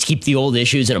 I used to keep the old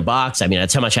issues in a box. I mean,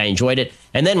 that's how much I enjoyed it.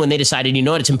 And then when they decided,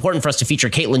 it's important for us to feature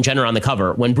Caitlyn Jenner on the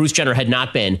cover, when Bruce Jenner had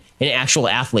not been an actual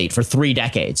athlete for 3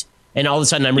 decades. And all of a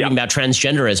sudden I'm reading about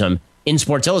transgenderism in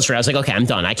Sports Illustrated. I was like, okay, I'm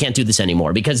done. I can't do this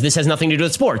anymore, because this has nothing to do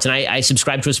with sports. And I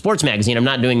subscribe to a sports magazine. I'm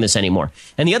not doing this anymore.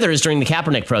 And the other is during the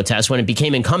Kaepernick protest, when it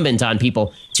became incumbent on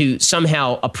people to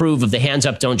somehow approve of the hands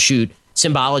up, don't shoot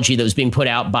symbology that was being put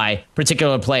out by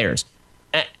particular players.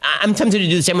 I'm tempted to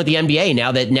do the same with the NBA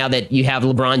now that you have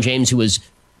LeBron James, who was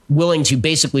willing to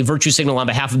basically virtue signal on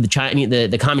behalf of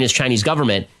the communist Chinese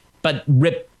government, but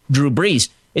rip Drew Brees.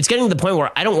 It's getting to the point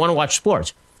where I don't want to watch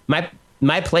sports.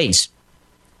 My place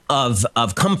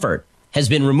of comfort has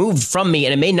been removed from me,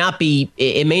 and it may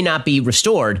not be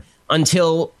restored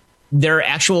until there are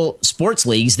actual sports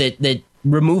leagues that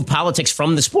remove politics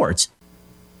from the sports.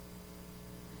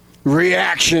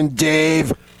 Reaction,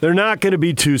 Dave. They're not going to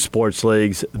be 2 sports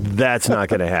leagues. That's not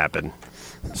going to happen.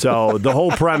 So the whole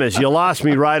premise, you lost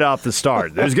me right off the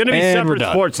start. There's going to be separate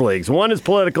sports leagues. One is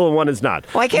political and one is not.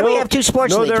 Why can't we have 2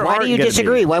 sports leagues? Why do you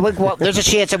disagree? There's a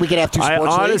chance that we could have 2 sports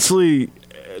leagues. I honestly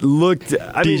looked.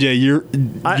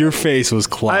 DJ, your face was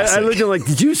classic. I looked at like,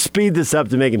 did you speed this up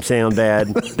to make him sound bad?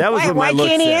 That was what my look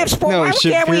said. Why can't he have sports?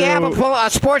 Why can't we have a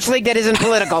sports league that isn't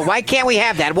political? Why can't we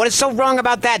have that? What is so wrong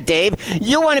about that, Dave?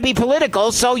 You want to be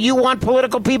political, so you want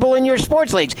political people in your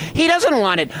sports leagues. He doesn't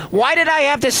want it. Why did I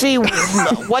have to see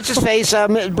what's his face,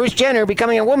 Bruce Jenner,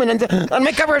 becoming a woman on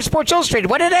my cover of Sports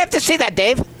Illustrated? Why did I have to see that,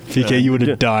 Dave? PK, you would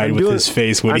have died with his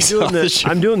face when he saw the show.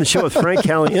 I'm doing the show with Frank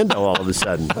Caliendo all of a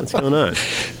sudden. What's going on?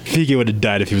 PK would have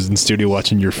died if he was in the studio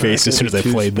watching your face as soon as I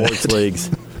played sports leagues.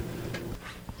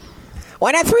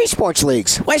 Why not 3 sports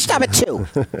leagues? Why stop at 2?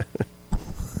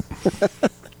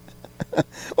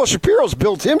 Well, Shapiro's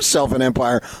built himself an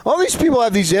empire. All these people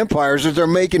have these empires that they're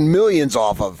making millions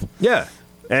off of. Yeah,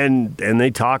 and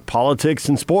they talk politics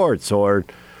and sports, or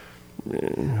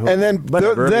and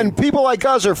then people like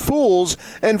us are fools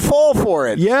and fall for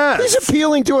it. Yeah, he's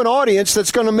appealing to an audience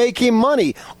that's going to make him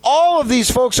money. All of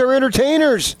these folks are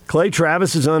entertainers. Clay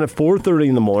Travis is on at 4:30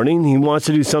 in the morning. He wants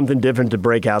to do something different to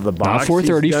break out of the box. Not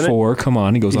 4:30, 4. Come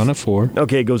on, he goes on at 4.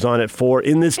 Okay, he goes on at 4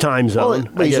 in this time zone.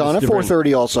 Well, he's on at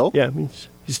 4:30 also. Yeah,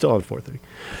 he's still on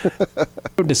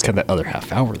 4:30. Just kind of that other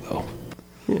half hour though.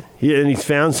 Yeah. And he's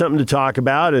found something to talk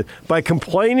about. By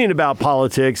complaining about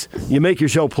politics, you make your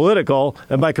show political,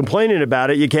 and by complaining about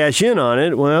it, you cash in on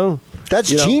it. Well, that's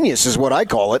genius, is what I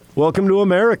call it. Welcome to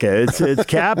America. It's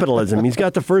capitalism. He's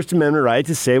got the First Amendment right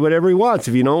to say whatever he wants.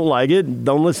 If you don't like it,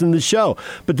 don't listen to the show.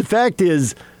 But the fact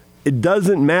is, it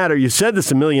doesn't matter. You said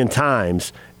this a million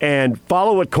times, and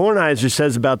follow what Kornheiser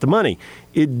says about the money.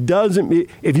 It doesn't.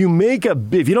 If you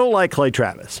don't like Clay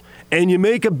Travis and you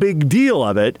make a big deal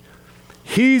of it,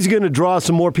 he's going to draw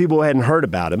some more people who hadn't heard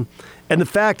about him. And the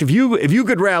fact, if you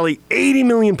could rally 80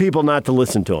 million people not to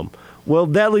listen to him, well,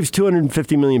 that leaves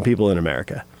 250 million people in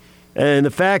America. And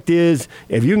the fact is,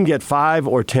 if you can get 5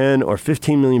 or 10 or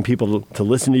 15 million people to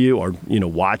listen to you, or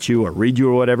watch you or read you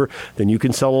or whatever, then you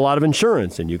can sell a lot of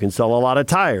insurance, and you can sell a lot of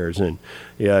tires, and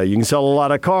you can sell a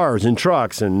lot of cars and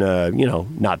trucks, and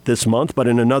not this month, but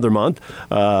in another month,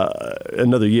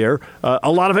 another year, a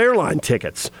lot of airline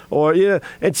tickets,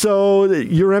 and so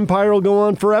your empire will go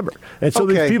on forever. And so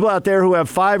there's people out there who have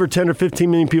 5 or 10 or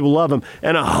 15 million people love him,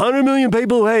 and 100 million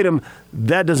people who hate him.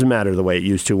 That doesn't matter the way it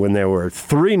used to when there were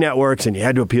 3 networks and you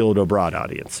had to appeal to a broad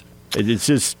audience. It's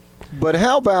just. But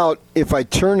how about if I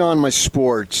turn on my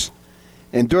sports,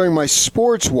 and during my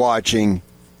sports watching,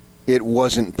 it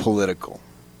wasn't political?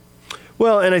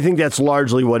 Well, and I think that's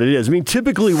largely what it is. I mean,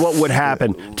 typically what would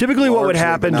happen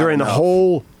during the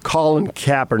whole Colin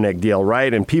Kaepernick deal,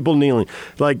 right? And people kneeling,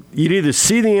 like you'd either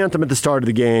see the anthem at the start of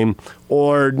the game,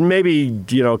 or maybe,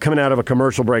 coming out of a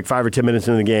commercial break 5 or 10 minutes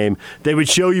into the game, they would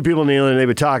show you people kneeling and they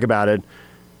would talk about it.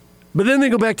 But then they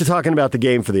go back to talking about the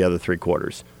game for the other 3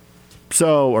 quarters.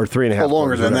 So, or 3.5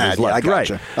 longer than that. Yeah, I got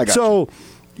you. So,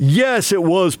 yes, it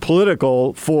was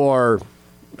political for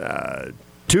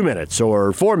 2 minutes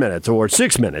or 4 minutes or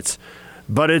 6 minutes,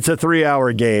 but it's a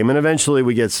 3-hour game, and eventually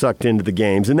we get sucked into the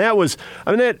games. And that was,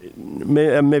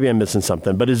 maybe I'm missing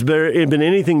something, but has there been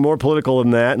anything more political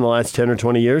than that in the last 10 or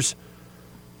 20 years?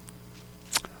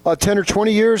 10 or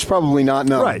 20 years? Probably not,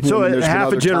 no. Right, so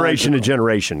half a generation to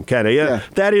generation, kind of. Yeah.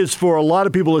 That is, for a lot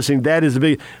of people listening, that is a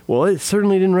big, well, it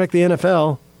certainly didn't wreck the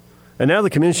NFL. And now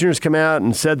the commissioners come out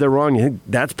and said they're wrong. You think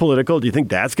that's political? Do you think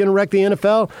that's going to wreck the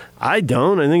NFL? I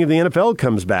don't. I think if the NFL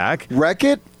comes back. Wreck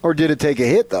it, or did it take a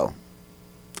hit, though?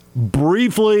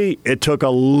 Briefly, it took a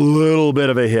little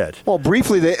bit of a hit. Well,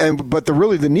 briefly, but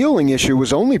the kneeling issue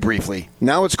was only briefly.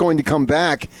 Now it's going to come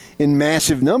back in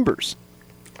massive numbers.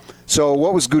 So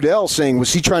what was Goodell saying?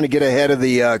 Was he trying to get ahead of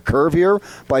the curve here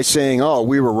by saying, oh,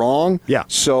 we were wrong? Yeah.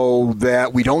 So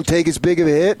that we don't take as big of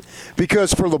a hit?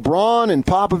 Because for LeBron and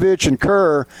Popovich and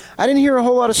Kerr, I didn't hear a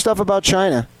whole lot of stuff about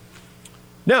China.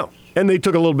 No. And they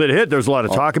took a little bit of hit. There's a lot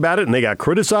of talk about it, and they got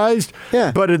criticized.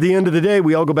 Yeah. But at the end of the day,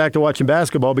 we all go back to watching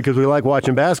basketball because we like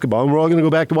watching basketball, and we're all going to go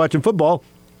back to watching football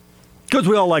because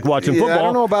we all like watching football. I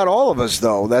don't know about all of us,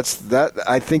 though.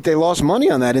 I think they lost money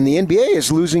on that, and the NBA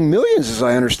is losing millions, as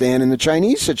I understand, in the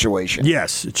Chinese situation.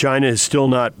 Yes. China is still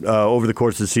not, over the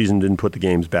course of the season, didn't put the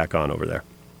games back on over there.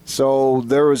 So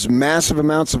there was massive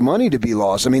amounts of money to be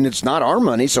lost. I mean, it's not our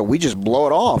money, so we just blow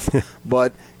it off.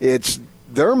 But it's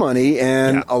their money,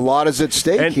 and a lot is at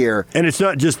stake here. And it's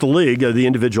not just the league. The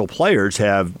individual players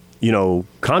have,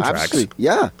 contracts. Absolutely.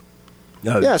 Yeah.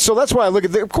 Yeah, so that's why I look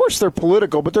at it. Of course, they're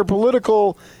political, but they're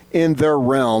political in their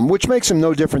realm, which makes them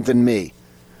no different than me.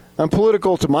 I'm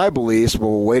political to my beliefs.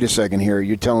 Well, wait a second here.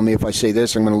 You're telling me if I say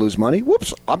this, I'm going to lose money?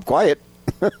 Whoops, I'm quiet.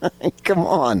 Come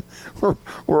on.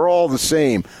 We're all the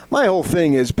same. My whole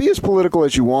thing is be as political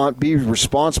as you want, be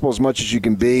responsible as much as you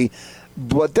can be,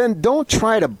 but then don't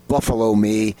try to buffalo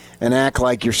me and act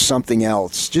like you're something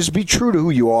else. Just be true to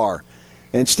who you are.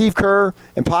 And Steve Kerr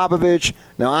and Popovich,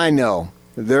 now I know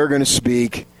they're going to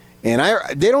speak, and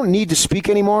they don't need to speak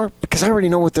anymore because I already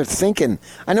know what they're thinking.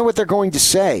 I know what they're going to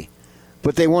say.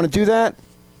 But they want to do that?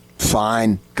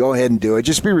 Fine. Go ahead and do it.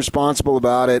 Just be responsible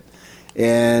about it.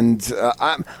 And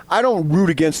I don't root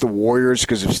against the Warriors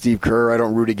because of Steve Kerr. I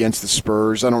don't root against the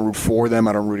Spurs. I don't root for them.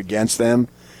 I don't root against them.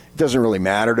 It doesn't really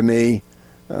matter to me.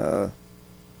 So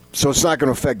it's not going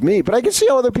to affect me. But I can see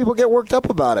how other people get worked up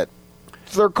about it.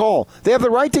 It's their call. They have the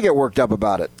right to get worked up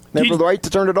about it. They have the right to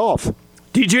turn it off.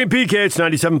 DJ and PK, it's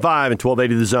 97.5 and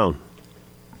 1280 The Zone.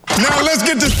 Now let's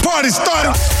get this party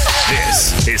started.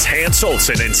 This is Hans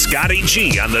Olsen and Scotty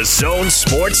G on the Zone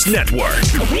Sports Network.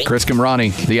 Chris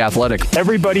Camrani, The Athletic.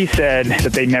 Everybody said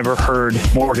that they never heard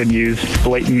Morgan use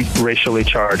blatant racially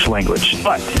charged language.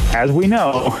 But as we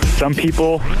know, some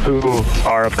people who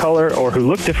are of color or who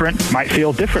look different might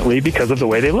feel differently because of the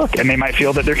way they look. And they might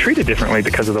feel that they're treated differently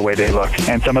because of the way they look.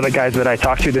 And some of the guys that I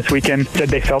talked to this weekend said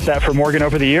they felt that for Morgan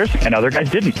over the years, and other guys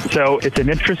didn't. So it's an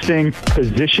interesting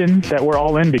position that we're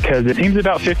all in because it seems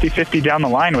about 50-50 down the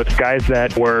line with guys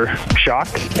that were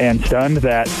shocked and stunned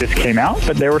that this came out,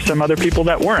 but there were some other people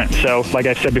that weren't. So like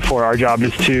I said before, our job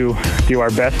is to do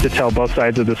our best to tell both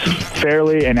sides of this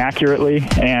fairly and accurately,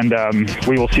 and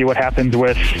we will see what happens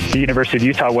with the University of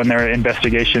Utah when their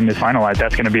investigation is finalized.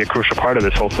 That's going to be a crucial part of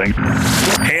this whole thing.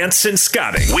 Hans and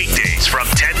Scotty, weekdays from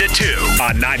 10 to 2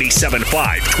 on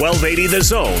 97.5, 1280 The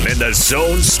Zone and the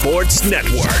Zone Sports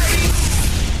Network.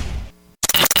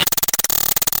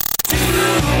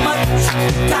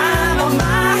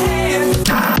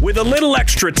 With a little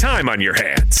extra time on your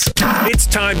hands, it's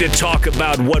time to talk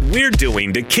about what we're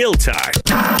doing to kill time.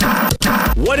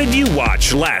 What did you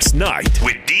watch last night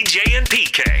with DJ and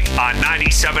PK on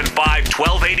 97.5,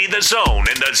 1280 The Zone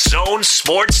and the Zone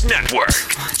Sports Network?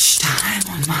 Too much time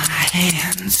on my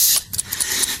hands.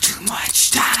 Too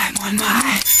much time on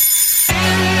my...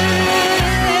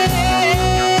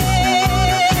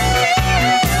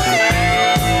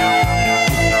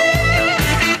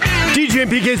 DJ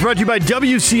and PK is brought to you by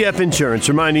WCF Insurance,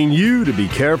 reminding you to be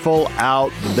careful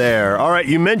out there. All right,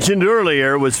 you mentioned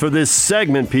earlier was for this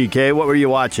segment, PK. What were you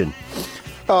watching?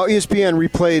 ESPN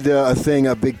replayed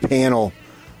a big panel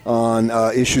on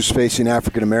issues facing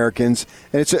African Americans,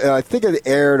 and it's I think it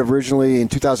aired originally in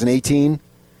 2018,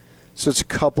 so it's a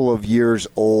couple of years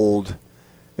old.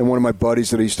 And one of my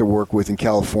buddies that I used to work with in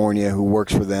California, who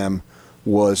works for them,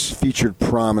 was featured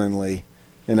prominently.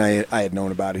 And I had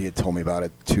known about it. He had told me about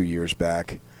it 2 years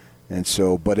back. And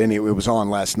so, but anyway, it was on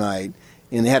last night.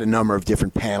 And they had a number of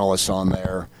different panelists on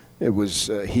there. It was,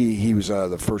 he was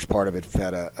the first part of it,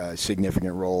 had a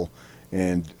significant role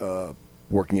in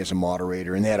working as a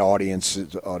moderator. And they had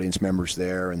audience members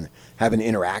there and have an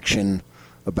interaction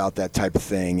about that type of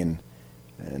thing.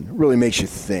 And really makes you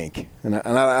think. And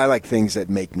I like things that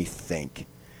make me think.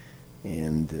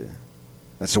 And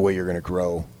that's the way you're going to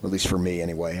grow, at least for me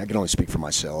anyway. I can only speak for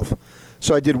myself.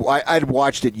 So I'd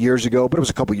watched it years ago, but it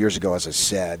was a couple years ago, as I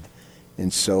said,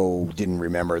 and so didn't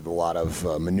remember a lot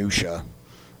of minutia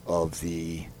of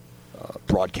the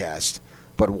broadcast,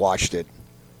 but watched it,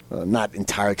 not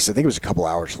entirely, because I think it was a couple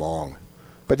hours long.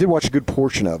 But I did watch a good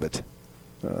portion of it.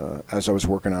 as I was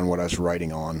working on what I was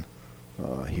writing on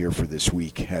here for this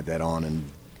week. Had that on and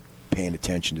paying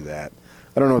attention to that.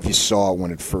 I don't know if you saw it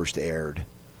when it first aired.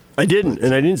 I didn't,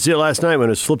 and I didn't see it last night when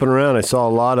I was flipping around. I saw a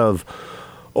lot of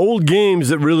old games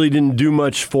that really didn't do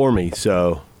much for me,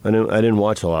 so I didn't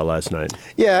watch a lot last night.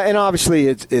 Yeah, and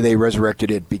obviously they resurrected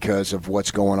it because of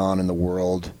what's going on in the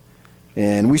world.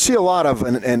 And we see a lot of,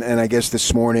 and I guess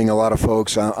this morning, a lot of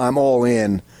folks, I'm all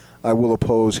in. I will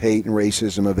oppose hate and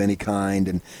racism of any kind.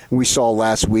 And we saw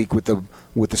last week with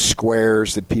the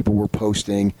squares that people were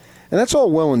posting. And that's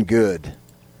all well and good.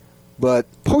 But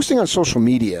posting on social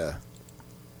media,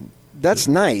 that's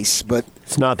nice, but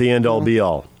it's not the end-all,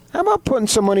 be-all. How about putting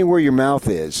some money where your mouth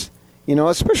is? You know,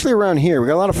 especially around here. We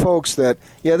got a lot of folks that,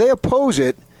 they oppose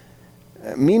it.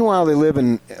 Meanwhile, they live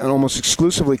in almost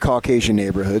exclusively Caucasian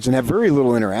neighborhoods and have very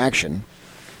little interaction.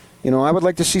 You know, I would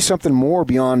like to see something more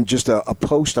beyond just a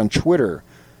post on Twitter.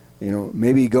 You know,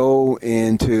 maybe go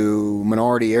into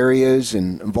minority areas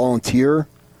and volunteer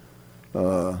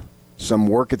some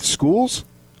work at the schools.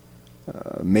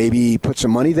 Maybe put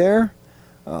some money there.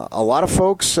 A lot of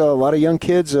folks, a lot of young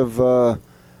kids that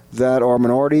are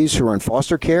minorities who are in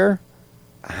foster care.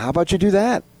 How about you do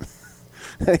that?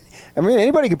 I mean,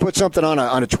 anybody can put something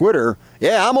on a Twitter.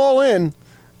 Yeah, I'm all in.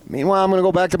 Meanwhile, I'm going to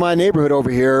go back to my neighborhood over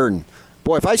here, and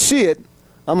boy, if I see it,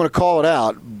 I'm going to call it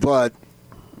out. But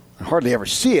I hardly ever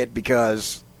see it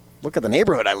because look at the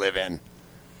neighborhood I live in.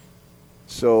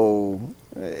 So,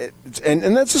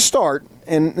 and that's a start,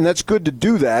 and that's good to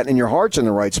do that, and your heart's in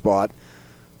the right spot.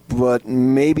 But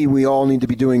maybe we all need to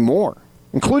be doing more,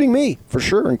 including me, for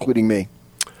sure, including me.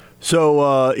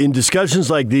 So in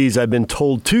discussions like these, I've been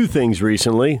told two things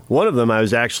recently. One of them I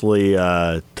was actually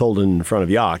told in front of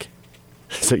Yak.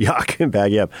 So Yak can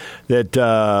back you up.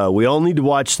 That we all need to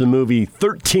watch the movie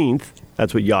 13th.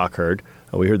 That's what Yak heard.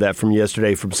 We heard that from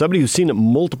yesterday from somebody who's seen it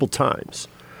multiple times.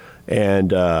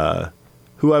 And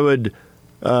who I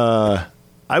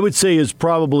would say is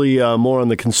probably more on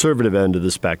the conservative end of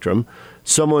the spectrum.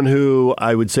 Someone who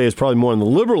I would say is probably more on the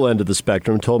liberal end of the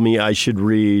spectrum told me I should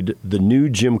read The New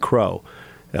Jim Crow.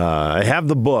 I have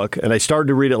the book, and I started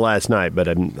to read it last night, but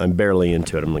I'm barely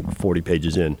into it. I'm like 40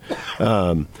 pages in.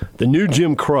 The New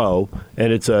Jim Crow,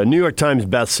 and it's a New York Times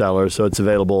bestseller, so it's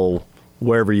available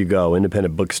wherever you go,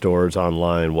 independent bookstores,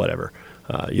 online, whatever.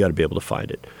 You got to be able to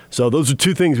find it. So those are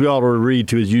two things we ought to read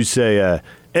to, as you say,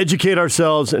 educate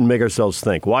ourselves and make ourselves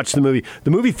think. Watch the movie.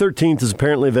 The movie 13th is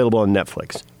apparently available on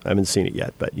Netflix. I haven't seen it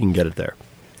yet, but you can get it there.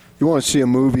 You want to see a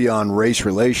movie on race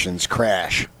relations,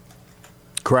 Crash.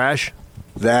 Crash?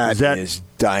 That is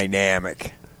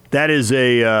dynamic. That is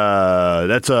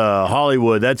that's a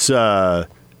Hollywood, that's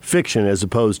fiction as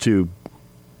opposed to,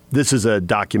 this is a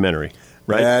documentary,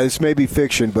 right? Yeah, this may be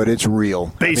fiction, but it's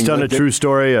real. Based on a true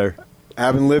story? Or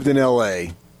having lived in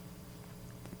L.A.,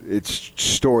 it's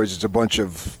stories. It's a bunch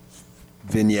of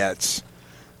vignettes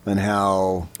on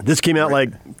how... This came out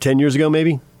like 10 years ago,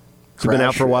 maybe? It's been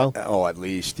out for a while? Oh, at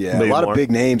least, yeah. Maybe a lot more. of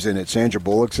big names in it. Sandra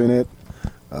Bullock's in it.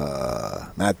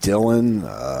 Matt Dillon.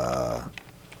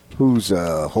 Who's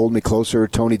Hold Me Closer?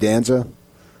 Tony Danza.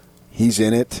 He's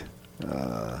in it.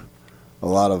 A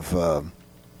lot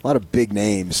of big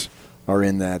names are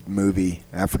in that movie.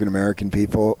 African-American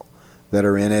people that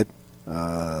are in it.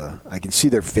 I can see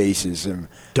their faces. And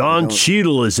Don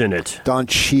Cheadle is in it. Don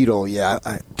Cheadle, yeah.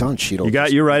 Don Cheadle.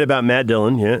 You're right about Matt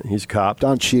Dillon. Yeah, he's a cop.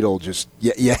 Don Cheadle just,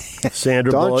 yeah.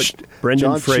 Sandra Bullock,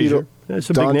 Brendan Fraser.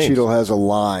 Don Cheadle has a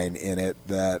line in it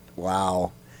that,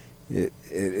 wow. It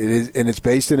is, and it's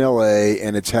based in L.A.,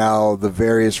 and it's how the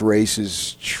various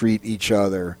races treat each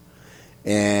other.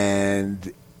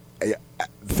 And the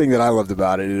thing that I loved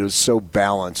about it was so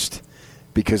balanced.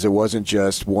 Because it wasn't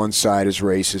just one side is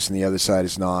racist and the other side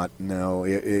is not. No,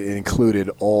 it included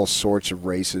all sorts of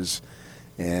races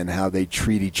and how they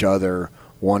treat each other.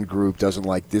 One group doesn't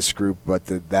like this group, but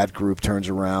that group turns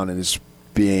around and is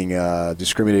being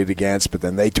discriminated against, but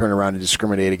then they turn around and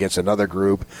discriminate against another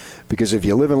group. Because if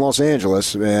you live in Los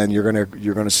Angeles, man, you're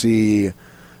gonna see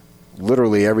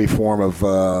literally every form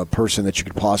of person that you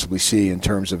could possibly see in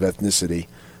terms of ethnicity.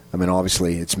 I mean,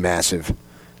 obviously, it's massive.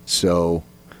 So...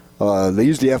 they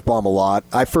use the F-bomb a lot.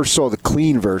 I first saw the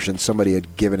clean version. Somebody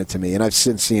had given it to me, and I've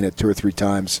since seen it 2 or 3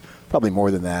 times, probably more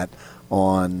than that,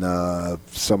 on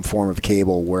some form of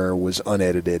cable where it was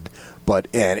unedited.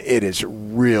 And it is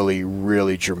really,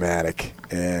 really dramatic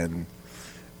and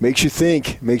makes you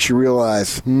think, makes you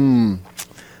realize,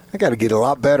 I got to get a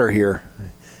lot better here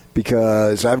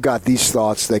because I've got these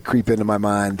thoughts that creep into my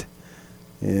mind.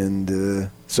 And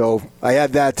so I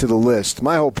add that to the list.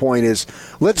 My whole point is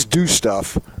let's do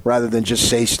stuff rather than just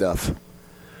say stuff.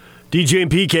 DJ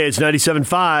and PK, it's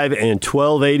 97.5 and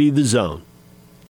 1280 The Zone.